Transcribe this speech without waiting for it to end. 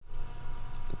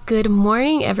Good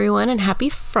morning, everyone, and happy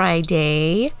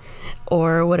Friday,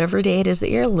 or whatever day it is that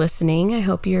you're listening. I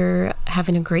hope you're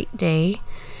having a great day.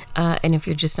 And if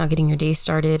you're just not getting your day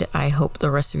started, I hope the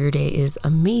rest of your day is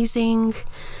amazing.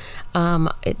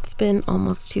 It's been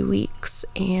almost 2 weeks,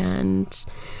 and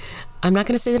I'm not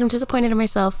going to say that I'm disappointed in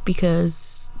myself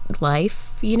because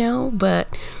life, but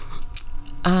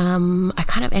I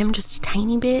kind of am just a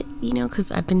tiny bit,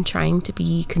 because I've been trying to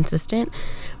be consistent.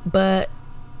 But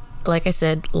like I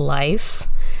said, life,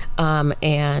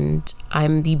 and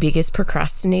I'm the biggest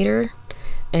procrastinator,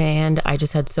 and I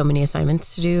just had so many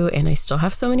assignments to do, and I still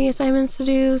have so many assignments to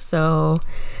do. So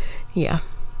yeah,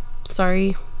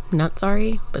 sorry, not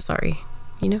sorry, but sorry,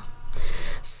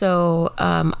 So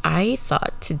I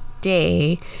thought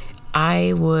today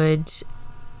I would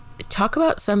talk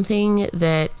about something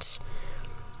that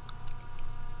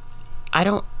I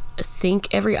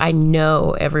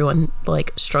know everyone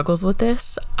struggles with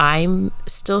this. I'm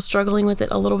still struggling with it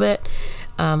a little bit.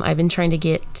 I've been trying to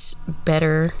get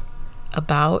better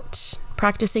about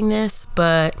practicing this,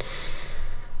 but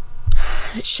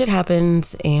shit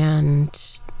happens,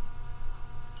 and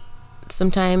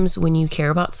sometimes when you care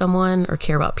about someone or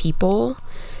care about people,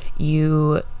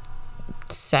 you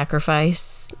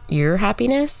sacrifice your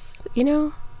happiness,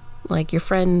 like your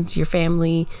friends, your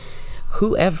family,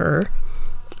 whoever,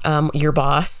 your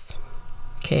boss.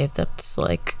 Okay, that's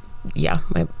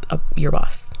your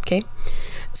boss. Okay,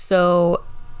 so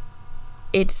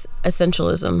it's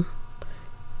essentialism.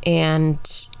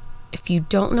 And if you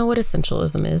don't know what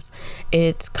essentialism is,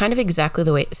 it's kind of exactly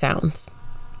the way it sounds.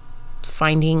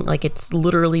 Finding, it's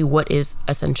literally what is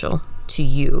essential to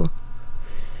you.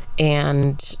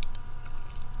 And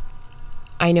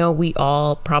I know we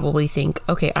all probably think,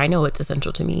 okay, I know what's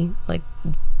essential to me, like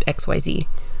XYZ.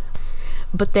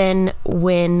 But then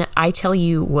when I tell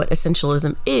you what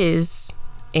essentialism is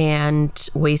and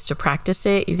ways to practice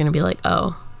it, you're going to be like,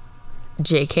 oh,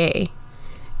 JK,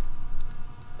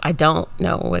 I don't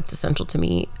know what's essential to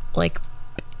me.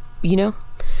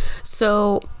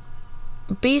 So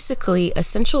basically,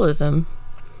 essentialism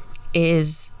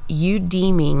is you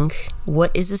deeming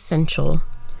what is essential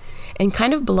and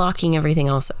kind of blocking everything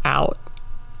else out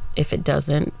if it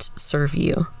doesn't serve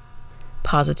you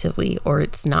positively, or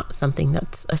it's not something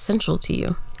that's essential to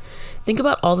you. Think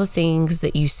about all the things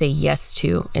that you say yes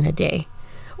to in a day,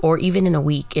 or even in a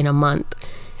week, in a month.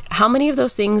 How many of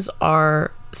those things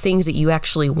are things that you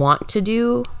actually want to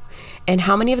do? And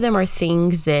how many of them are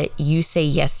things that you say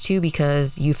yes to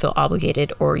because you feel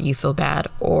obligated, or you feel bad,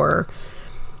 or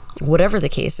whatever the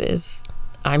case is?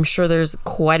 I'm sure there's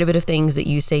quite a bit of things that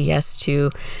you say yes to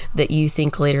that you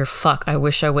think later, fuck, I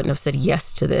wish I wouldn't have said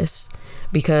yes to this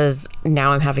because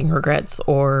now I'm having regrets,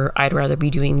 or I'd rather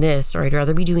be doing this, or I'd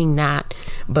rather be doing that.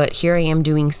 But here I am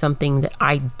doing something that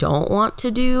I don't want to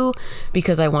do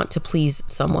because I want to please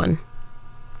someone.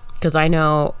 Because I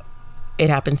know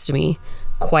it happens to me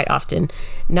quite often.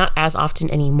 Not as often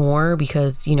anymore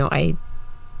because, I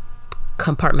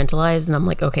compartmentalize and I'm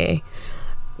like, okay,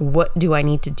 what do I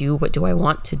need to do? What do I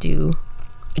want to do?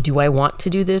 Do I want to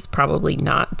do this? Probably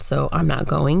not. So I'm not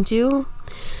going to.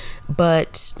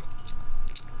 But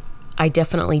I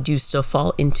definitely do still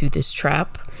fall into this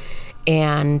trap.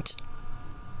 And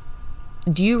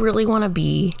do you really want to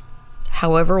be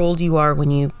however old you are when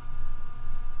you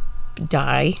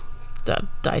die?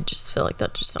 I just feel like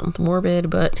that just sounds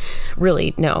morbid, but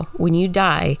really, no. When you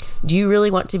die, do you really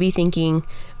want to be thinking,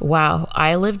 wow,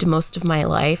 I lived most of my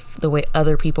life the way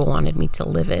other people wanted me to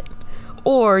live it?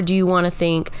 Or do you want to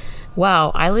think,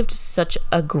 wow, I lived such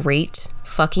a great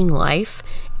fucking life,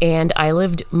 and I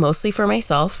lived mostly for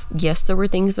myself. Yes, there were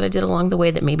things that I did along the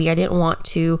way that maybe I didn't want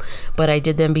to, but I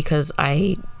did them because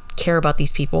I care about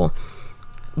these people.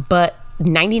 But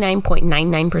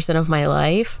 99.99% of my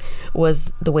life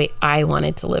was the way I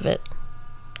wanted to live it.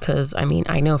 Because, I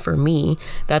know for me,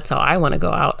 that's how I want to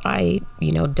go out. I,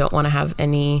 don't want to have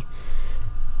any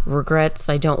regrets.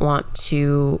 I don't want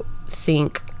to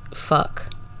think,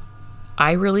 fuck,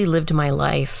 I really lived my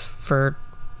life for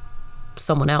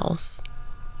someone else.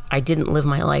 I didn't live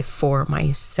my life for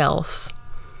myself.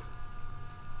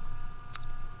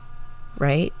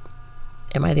 Right?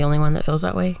 Am I the only one that feels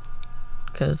that way?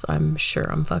 Because I'm sure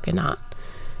I'm fucking not.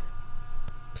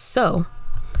 So,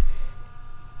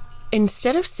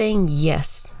 instead of saying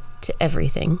yes to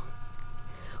everything,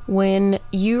 when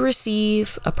you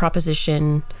receive a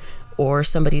proposition or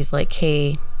somebody's like,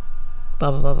 hey,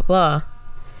 blah, blah, blah, blah, blah,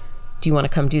 do you want to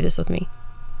come do this with me?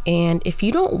 And if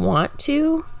you don't want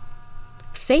to,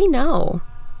 say no.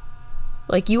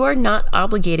 You are not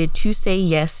obligated to say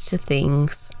yes to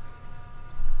things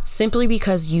simply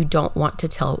because you don't want to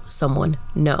tell someone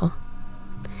no.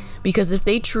 Because if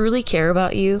they truly care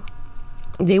about you,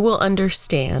 they will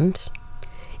understand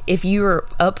if you're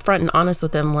upfront and honest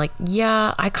with them, like,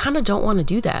 yeah, I kind of don't want to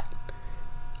do that.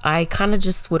 I kind of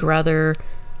just would rather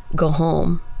go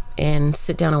home and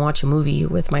sit down and watch a movie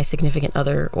with my significant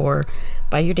other, or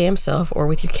by your damn self, or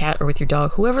with your cat, or with your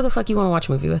dog, whoever the fuck you want to watch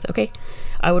a movie with, okay?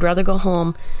 I would rather go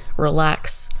home,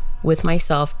 relax with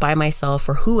myself, by myself,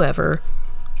 or whoever.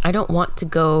 I don't want to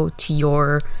go to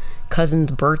your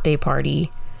cousin's birthday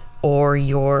party, or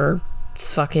your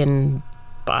fucking,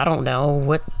 I don't know,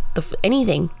 what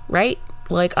anything, right?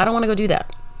 Like, I don't want to go do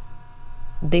that.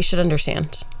 They should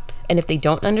understand. And if they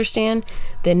don't understand,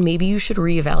 then maybe you should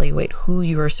reevaluate who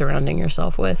you are surrounding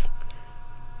yourself with.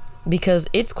 Because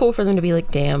it's cool for them to be like,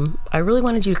 damn, I really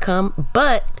wanted you to come,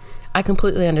 but I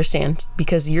completely understand,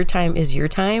 because your time is your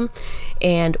time.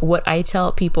 And what I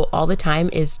tell people all the time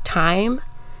is time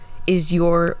is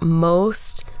your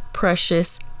most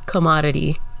precious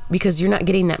commodity, because you're not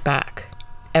getting that back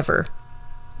ever.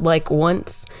 Like,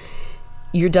 once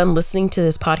you're done listening to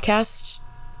this podcast,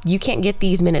 you can't get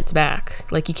these minutes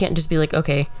back. Like, you can't just be like,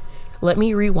 okay, let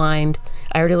me rewind.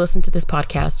 I already listened to this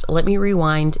podcast. Let me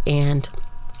rewind and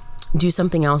do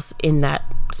something else in that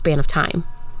span of time.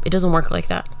 It doesn't work like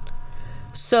that.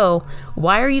 So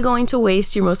why are you going to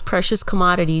waste your most precious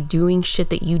commodity doing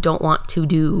shit that you don't want to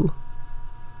do?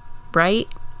 Right?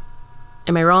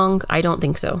 Am I wrong? I don't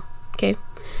think so. Okay.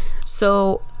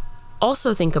 So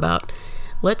also think about,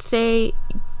 let's say,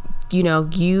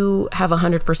 you have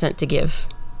 100% to give.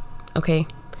 Okay.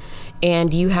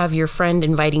 And you have your friend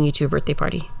inviting you to a birthday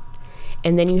party.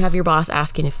 And then you have your boss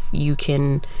asking if you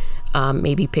can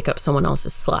maybe pick up someone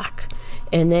else's slack.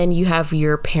 And then you have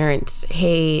your parents,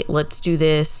 hey, let's do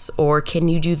this, or can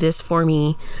you do this for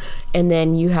me? And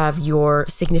then you have your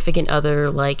significant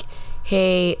other, like,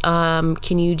 hey,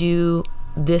 can you do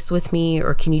this with me,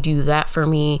 or can you do that for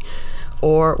me,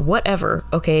 or whatever.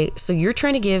 Okay, so you're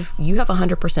trying to give, you have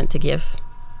 100% to give.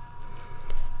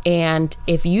 And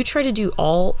if you try to do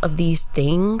all of these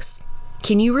things,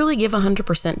 can you really give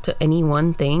 100% to any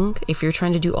one thing if you're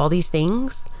trying to do all these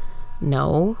things?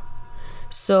 No.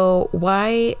 So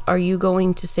why are you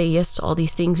going to say yes to all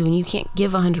these things when you can't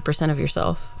give 100% of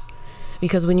yourself?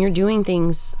 Because when you're doing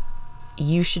things,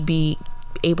 you should be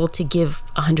able to give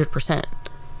 100%.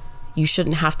 You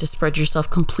shouldn't have to spread yourself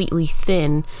completely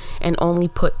thin and only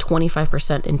put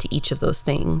 25% into each of those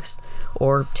things,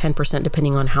 or 10%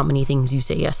 depending on how many things you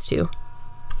say yes to.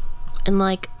 And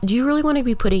like, do you really want to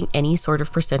be putting any sort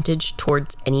of percentage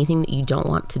towards anything that you don't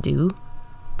want to do?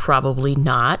 Probably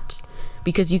not,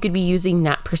 because you could be using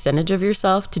that percentage of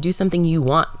yourself to do something you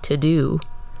want to do.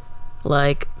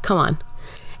 Like, come on.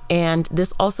 And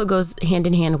this also goes hand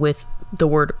in hand with the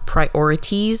word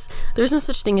priorities. There's no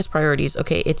such thing as priorities,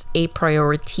 okay? It's a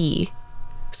priority.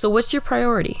 So what's your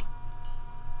priority?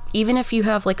 Even if you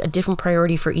have like a different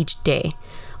priority for each day.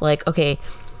 Like, okay,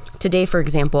 today, for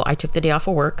example, I took the day off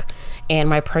of work, and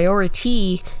my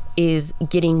priority is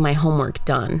getting my homework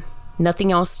done.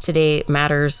 Nothing else today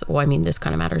matters. Well, I mean, this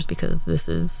kind of matters because this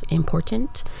is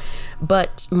important.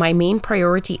 But my main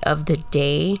priority of the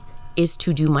day is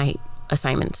to do my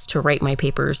assignments, to write my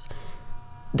papers.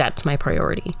 That's my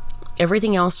priority.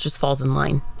 Everything else just falls in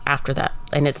line after that.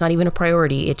 And it's not even a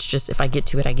priority. It's just, if I get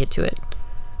to it, I get to it.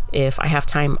 If I have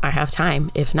time, I have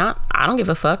time. If not, I don't give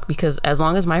a fuck, because as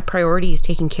long as my priority is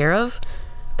taken care of,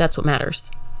 that's what matters.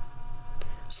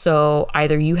 So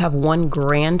either you have one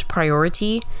grand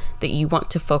priority that you want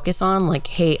to focus on, like,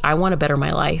 hey, I want to better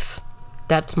my life.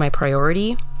 That's my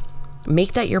priority.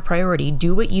 Make that your priority.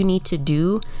 Do what you need to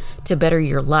do to better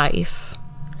your life.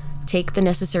 Take the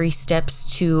necessary steps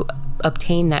to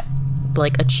obtain that,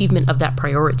 like, achievement of that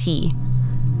priority.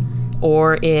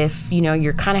 Or if,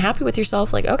 you're kind of happy with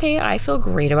yourself, like, okay, I feel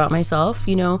great about myself,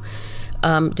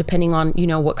 depending on,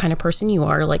 what kind of person you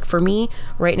are. Like, for me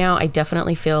right now, I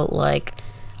definitely feel like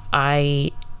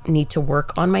I need to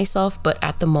work on myself, but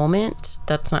at the moment,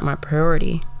 that's not my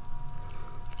priority.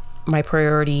 My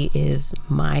priority is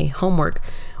my homework.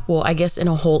 Well, I guess in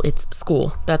a whole, it's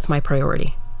school. That's my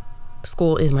priority.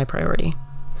 School is my priority.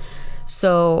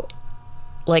 So,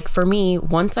 like, for me,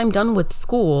 once I'm done with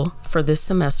school for this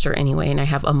semester anyway, and I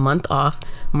have a month off,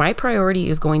 my priority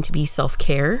is going to be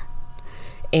self-care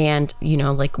and,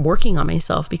 like, working on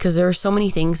myself, because there are so many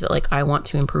things that, like, I want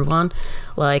to improve on.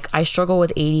 Like, I struggle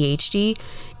with ADHD,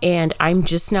 and I'm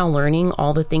just now learning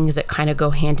all the things that kind of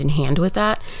go hand in hand with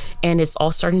that. And it's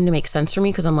all starting to make sense for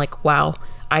me, because I'm like, wow,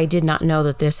 I did not know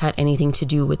that this had anything to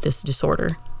do with this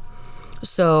disorder.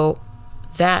 So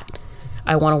that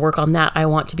I want to work on that. I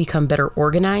want to become better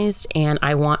organized, and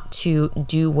I want to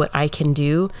do what I can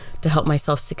do to help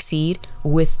myself succeed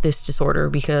with this disorder,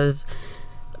 because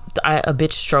a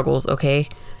bitch struggles, okay?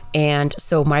 And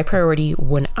so my priority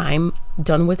when I'm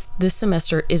done with this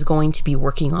semester is going to be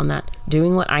working on that,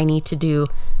 doing what I need to do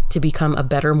to become a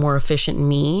better, more efficient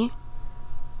me.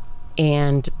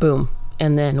 And boom.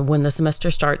 And then when the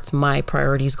semester starts, my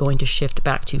priority is going to shift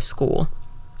back to school.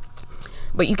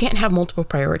 But you can't have multiple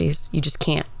priorities. You just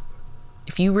can't.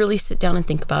 If you really sit down and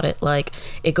think about it, like,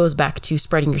 it goes back to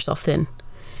spreading yourself thin.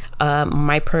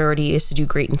 My priority is to do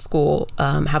great in school,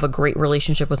 have a great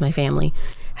relationship with my family,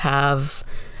 have,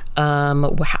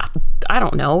 I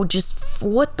don't know, just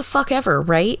what the fuck ever,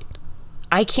 right?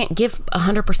 I can't give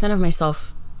 100% of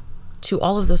myself to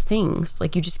all of those things.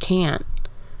 Like, you just can't.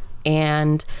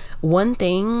 And one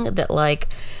thing that like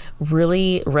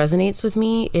really resonates with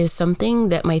me is something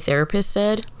that my therapist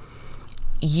said.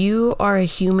 You are a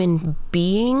human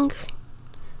being,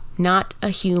 not a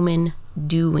human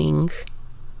doing.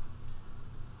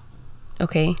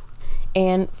 Okay?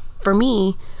 And for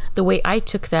me, the way I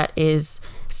took that is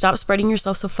stop spreading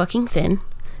yourself so fucking thin.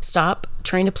 Stop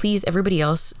trying to please everybody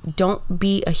else. Don't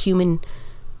be a human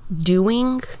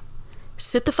doing.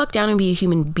 Sit the fuck down and be a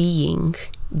human being.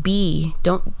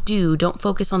 Don't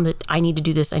focus on the I need to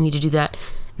do this, I need to do that.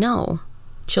 No.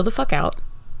 Chill the fuck out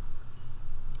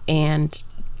and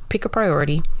pick a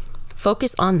priority.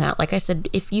 Focus on that. Like I said,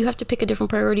 if you have to pick a different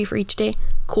priority for each day,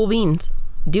 cool beans.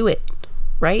 Do it.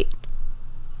 Right?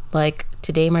 Like,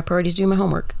 today my priority is doing my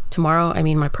homework. Tomorrow,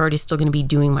 my priority is still going to be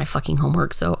doing my fucking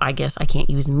homework. So I guess I can't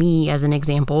use me as an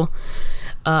example,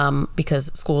 because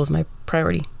school is my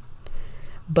priority.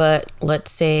 But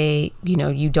let's say,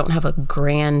 you don't have a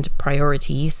grand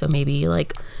priority. So maybe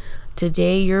like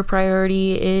today your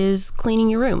priority is cleaning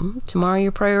your room. Tomorrow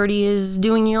your priority is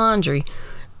doing your laundry.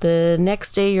 The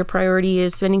next day your priority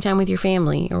is spending time with your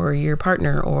family or your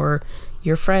partner or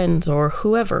your friends or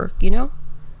whoever,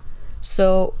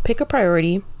 So pick a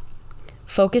priority,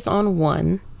 focus on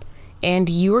one, and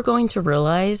you are going to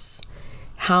realize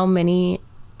how many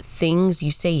things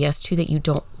you say yes to that you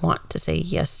don't want to say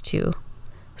yes to.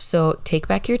 So take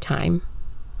back your time.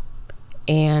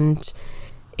 And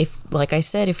if, like I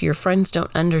said, if your friends don't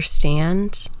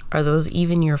understand, are those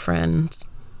even your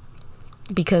friends?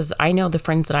 Because I know the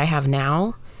friends that I have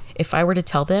now, if I were to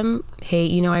tell them,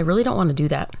 hey, I really don't want to do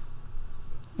that.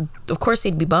 Of course,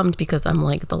 they'd be bummed because I'm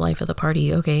like the life of the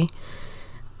party. Okay.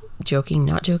 Joking,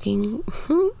 not joking.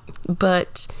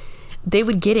 But they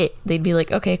would get it. They'd be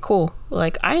like, okay, cool.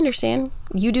 Like, I understand.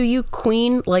 You do you,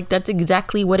 queen. Like, that's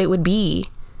exactly what it would be.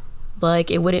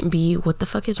 Like, it wouldn't be, what the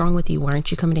fuck is wrong with you? Why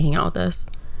aren't you coming to hang out with us?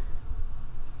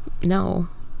 No.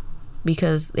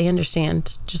 Because they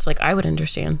understand, just like I would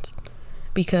understand.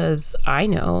 Because I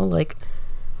know, like,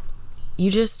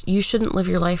 you shouldn't live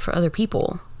your life for other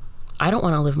people. I don't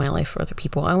want to live my life for other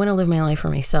people. I want to live my life for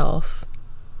myself.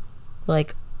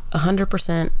 Like,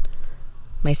 100%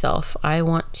 myself. I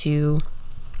want to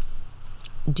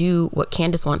do what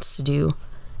Candace wants to do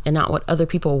and not what other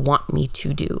people want me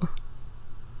to do.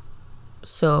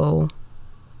 So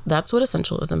that's what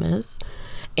essentialism is.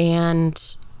 And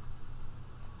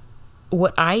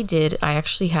what I did, I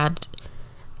actually had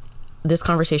this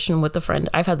conversation with a friend.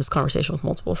 I've had this conversation with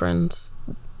multiple friends,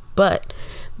 but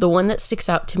the one that sticks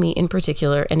out to me in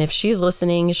particular, and if she's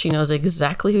listening, she knows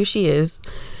exactly who she is.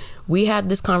 We had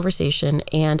this conversation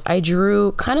and I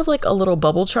drew kind of like a little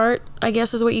bubble chart, I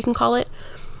guess is what you can call it.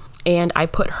 And I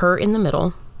put her in the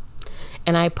middle.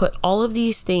 And I put all of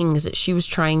these things that she was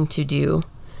trying to do.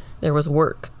 There was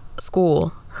work,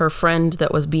 school, her friend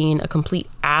that was being a complete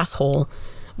asshole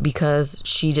because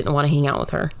she didn't want to hang out with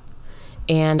her.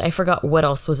 And I forgot what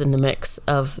else was in the mix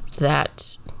of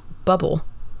that bubble.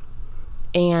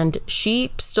 And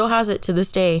she still has it to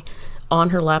this day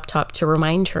on her laptop to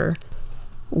remind her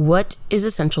what is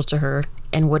essential to her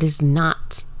and what is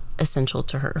not essential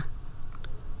to her.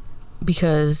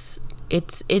 Because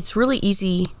it's really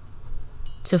easy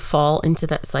to fall into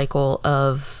that cycle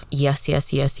of yes,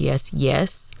 yes, yes, yes,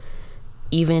 yes,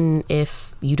 even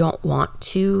if you don't want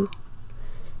to.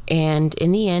 And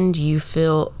in the end, you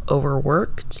feel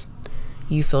overworked.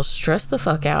 You feel stressed the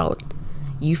fuck out.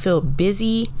 You feel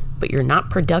busy, but you're not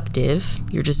productive.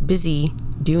 You're just busy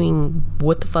doing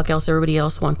what the fuck else everybody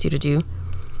else wants you to do.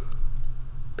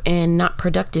 And not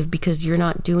productive because you're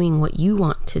not doing what you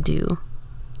want to do.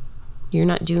 You're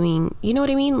not doing, you know what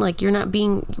I mean? Like, you're not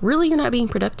being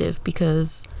productive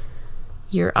because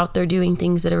you're out there doing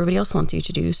things that everybody else wants you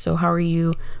to do. So how are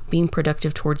you being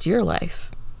productive towards your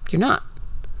life? You're not.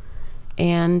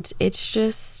 And it's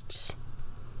just,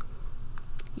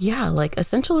 yeah, like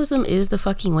essentialism is the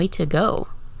fucking way to go.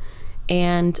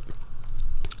 And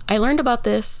I learned about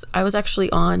this. I was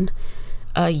actually on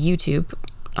YouTube.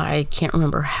 I can't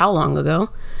remember how long ago.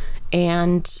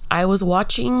 And I was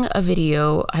watching a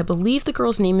video. I believe the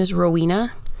girl's name is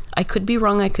Rowena. I could be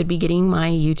wrong. I could be getting my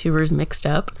YouTubers mixed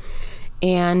up.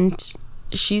 And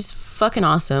she's fucking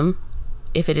awesome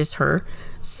if it is her.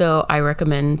 So I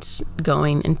recommend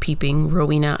going and peeping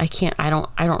Rowena. I don't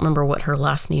remember what her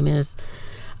last name is.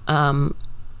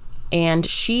 And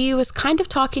she was kind of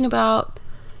talking about,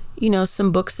 you know,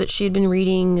 some books that she had been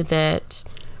reading that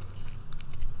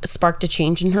sparked a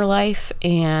change in her life.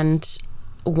 And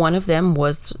one of them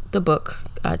was the book,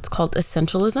 it's called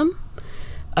Essentialism,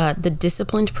 The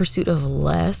Disciplined Pursuit of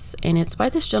Less. And it's by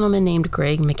this gentleman named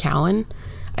Greg McKeown.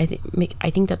 I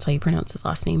think that's how you pronounce his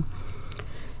last name.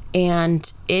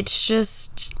 And it's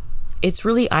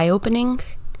really eye-opening.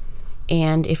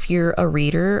 And if you're a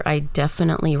reader, I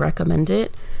definitely recommend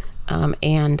it.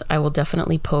 And I will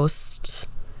definitely I'll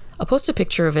post a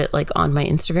picture of it like on my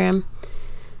Instagram.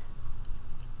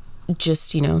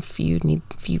 Just, you know, if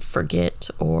you forget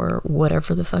or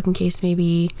whatever the fucking case may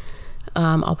be,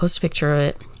 I'll post a picture of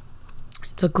it.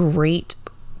 It's a great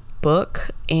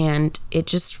book, and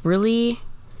it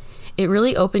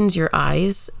really opens your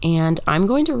eyes. And I'm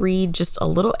going to read just a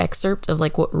little excerpt of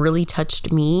like what really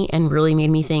touched me and really made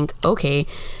me think, okay,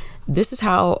 this is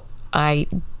how I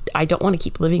don't want to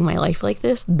keep living my life like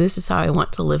this. This is how I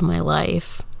want to live my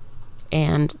life.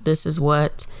 And this is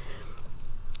what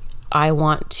I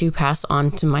want to pass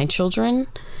on to my children.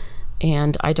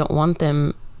 And I don't want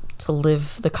them to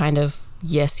live the kind of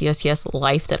yes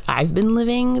life that I've been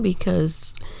living,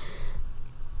 because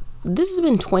this has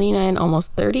been 29,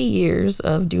 almost 30 years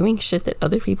of doing shit that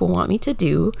other people want me to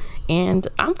do. And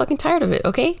I'm fucking tired of it,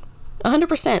 okay?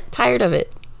 100% tired of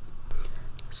it.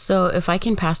 So if I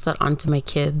can pass that on to my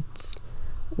kids,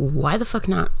 why the fuck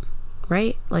not?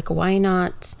 Right? Like, why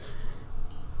not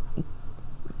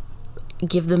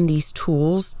give them these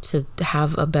tools to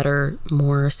have a better,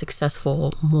 more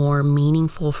successful, more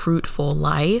meaningful, fruitful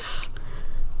life?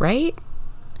 Right?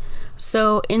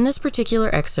 So in this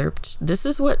particular excerpt, this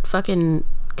is what fucking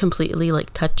completely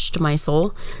like touched my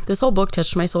soul. This whole book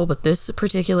touched my soul, but this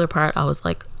particular part, I was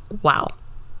like, wow,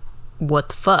 what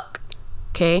the fuck?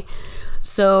 Okay.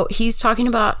 So he's talking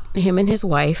about him and his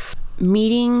wife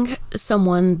meeting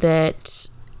someone that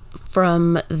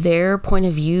from their point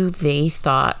of view, they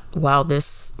thought, wow,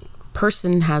 this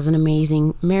person has an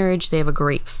amazing marriage. They have a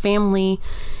great family.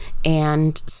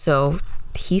 And so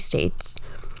he states,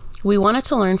 we wanted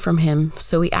to learn from him,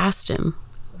 so we asked him,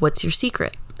 what's your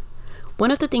secret?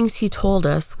 One of the things he told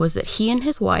us was that he and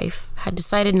his wife had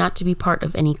decided not to be part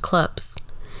of any clubs.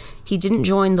 He didn't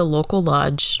join the local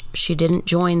lodge. She didn't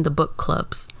join the book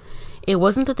clubs. It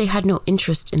wasn't that they had no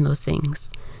interest in those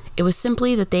things. It was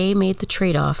simply that they made the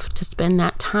trade-off to spend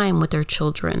that time with their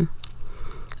children.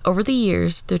 Over the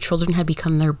years, their children had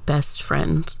become their best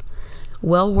friends,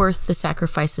 well worth the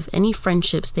sacrifice of any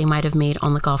friendships they might have made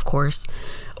on the golf course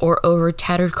or over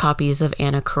tattered copies of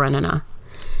Anna Karenina.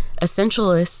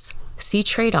 Essentialists see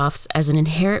trade-offs as an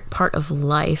inherent part of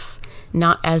life,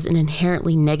 not as an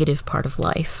inherently negative part of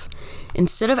life.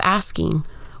 Instead of asking,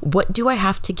 what do I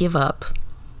have to give up?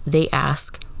 They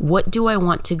ask, what do I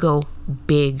want to go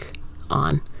big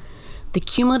on? The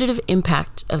cumulative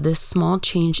impact of this small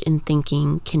change in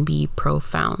thinking can be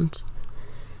profound.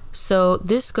 So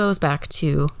this goes back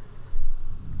to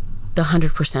the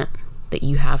 100% that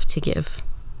you have to give.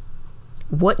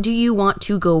 What do you want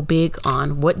to go big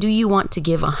on? What do you want to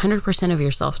give 100% of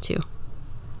yourself to?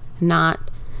 Not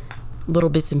little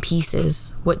bits and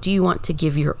pieces. What do you want to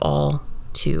give your all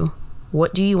to?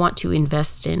 What do you want to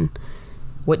invest in?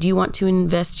 What do you want to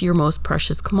invest your most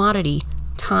precious commodity?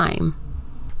 Time.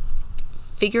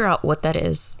 Figure out what that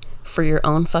is for your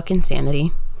own fucking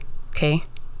sanity, okay?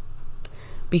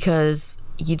 Because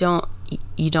you don't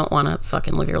want to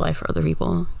fucking live your life for other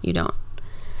people. You don't.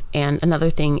 And another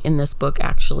thing in this book,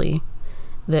 actually,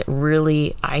 that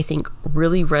really, I think,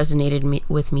 really resonated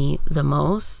with me the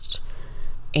most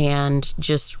and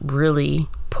just really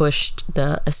pushed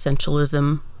the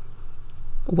essentialism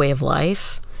way of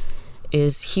life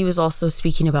is he was also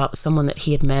speaking about someone that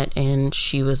he had met, and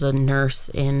she was a nurse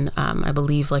in, I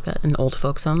believe, like an old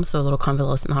folks home, so a little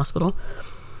convalescent hospital.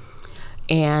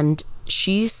 And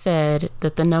she said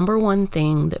that the number one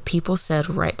thing that people said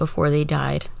right before they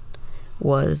died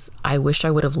was, I wish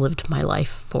I would have lived my life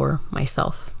for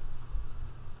myself.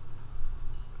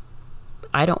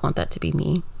 I don't want that to be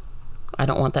me. I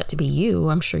don't want that to be you.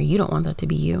 I'm sure you don't want that to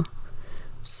be you.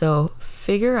 So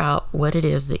figure out what it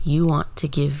is that you want to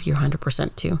give your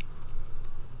 100% to.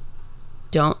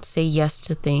 Don't say yes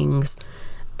to things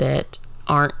that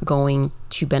aren't going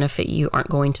to benefit you, aren't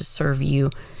going to serve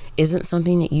you, isn't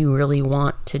something that you really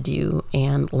want to do.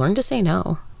 And learn to say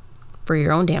no for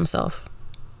your own damn self.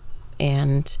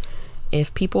 And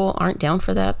if people aren't down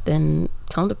for that, then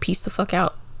tell them to peace the fuck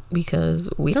out,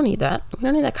 because we don't need that. We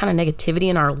don't need that kind of negativity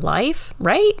in our life,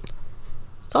 right?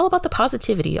 It's all about the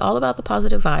positivity, all about the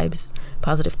positive vibes,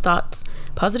 positive thoughts,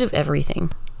 positive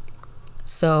everything.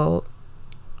 So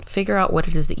figure out what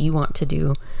it is that you want to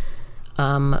do.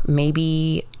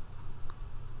 Maybe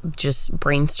just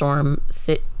brainstorm,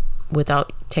 sit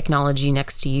without technology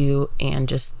next to you, and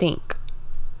just think,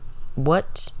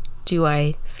 what do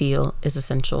I feel is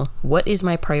essential? What is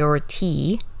my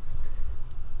priority?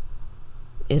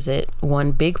 Is it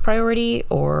one big priority,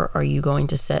 or are you going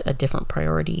to set a different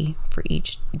priority for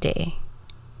each day?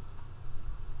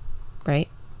 Right?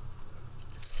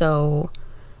 So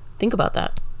think about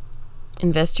that.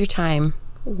 Invest your time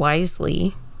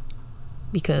wisely,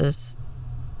 because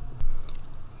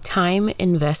time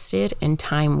invested and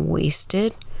time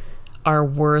wasted are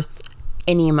worth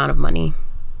any amount of money.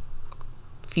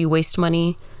 If you waste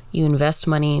money, you invest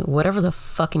money, whatever the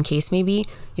fucking case may be,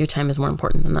 your time is more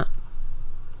important than that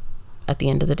at the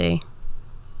end of the day.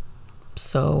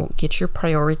 So get your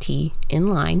priority in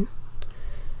line.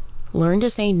 Learn to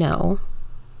say no,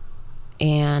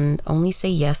 and only say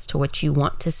yes to what you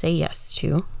want to say yes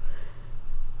to.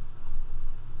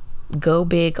 Go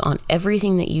big on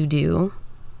everything that you do.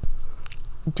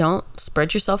 Don't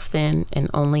spread yourself thin and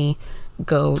only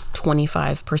go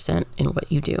 25% in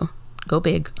what you do. Go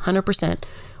big, 100%.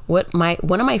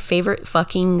 One of my favorite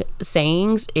fucking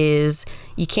sayings is,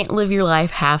 you can't live your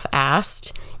life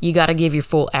half-assed. You got to give your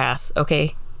full ass,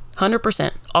 okay?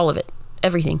 100%, all of it,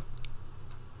 everything.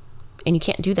 And you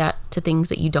can't do that to things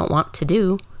that you don't want to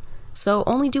do. So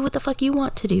only do what the fuck you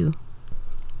want to do.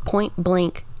 Point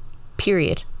blank,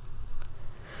 period.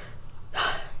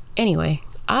 Anyway,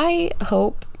 I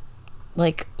hope,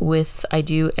 like I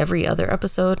do every other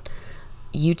episode,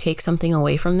 you take something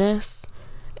away from this,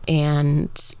 and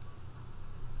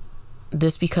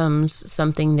this becomes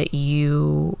something that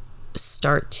you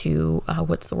start to,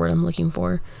 what's the word I'm looking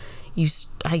for? You,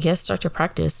 I guess, start to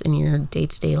practice in your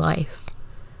day-to-day life,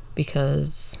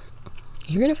 because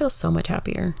you're going to feel so much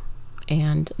happier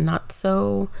and not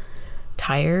so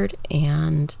tired,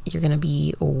 and you're going to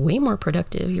be way more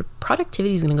productive. Your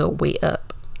productivity is going to go way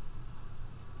up.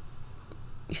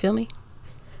 You feel me?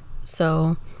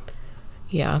 So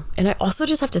yeah. And I also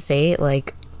just have to say,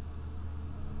 like,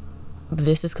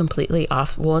 this is completely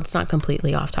off. Well, it's not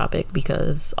completely off topic,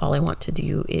 because all I want to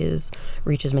do is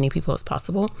reach as many people as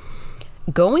possible.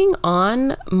 Going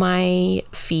on my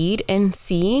feed and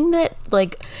seeing that,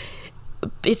 like,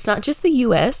 it's not just the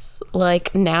US,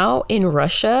 like now in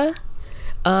Russia,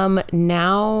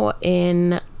 now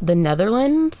in the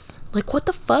Netherlands, like, what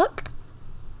the fuck?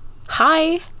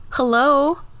 Hi,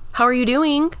 hello, how are you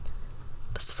doing?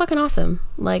 That's fucking awesome.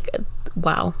 Like,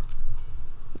 wow.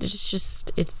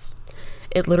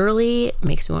 It literally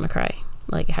makes me want to cry.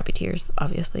 Like, happy tears,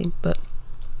 obviously. But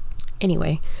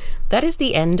anyway, that is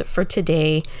the end for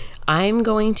today. I'm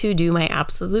going to do my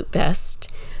absolute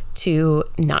best to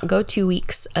not go 2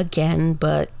 weeks again,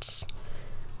 but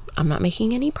I'm not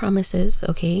making any promises,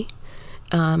 okay?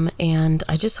 And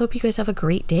I just hope you guys have a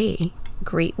great day,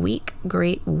 great week,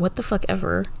 great what the fuck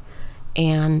ever.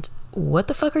 And what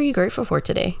the fuck are you grateful for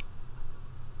today?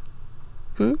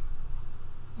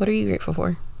 What are you grateful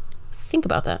for? Think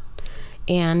about that.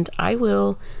 And I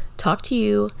will talk to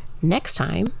you next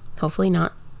time. Hopefully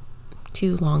not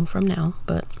too long from now,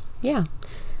 but yeah.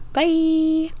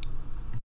 Bye.